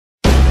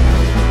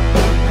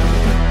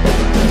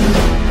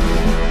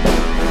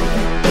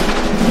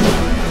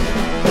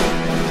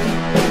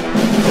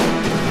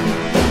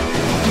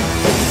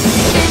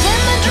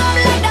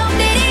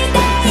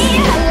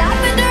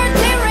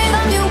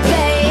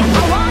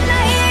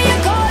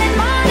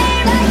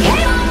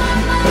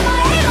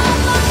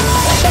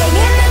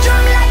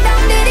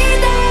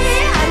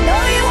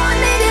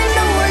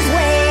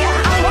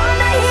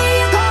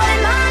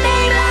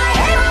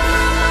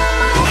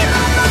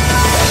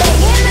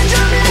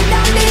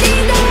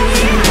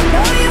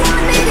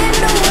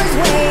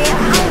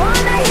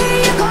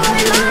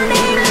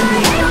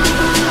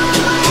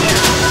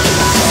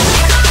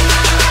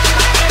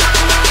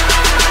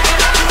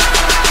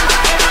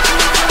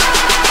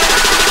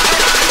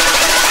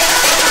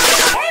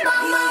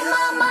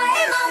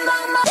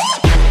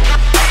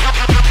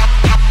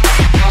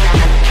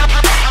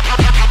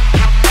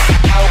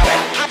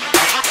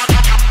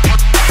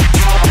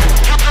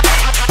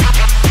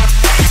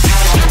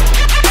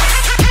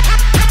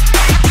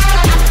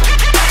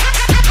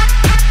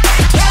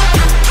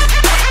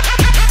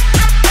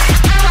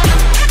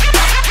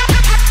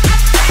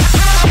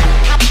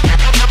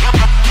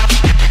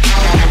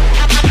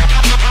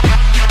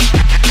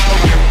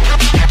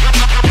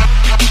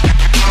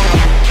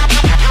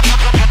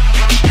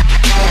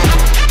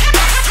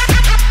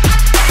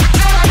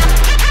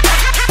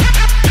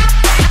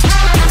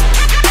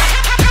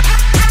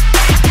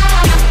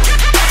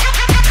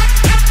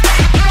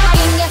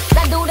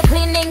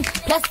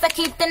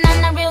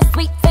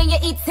sweet when you're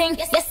eating.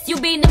 Yes, you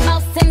be the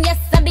mouse, and yes,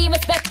 I be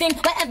respecting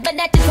whatever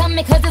that you tell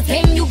me, cause it's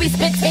game you be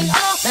spitting.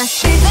 Oh, my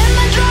shit in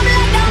my drum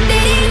like I'm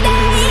Diddy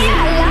Day.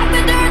 I like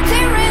the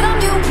dirty rhythm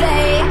you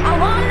play.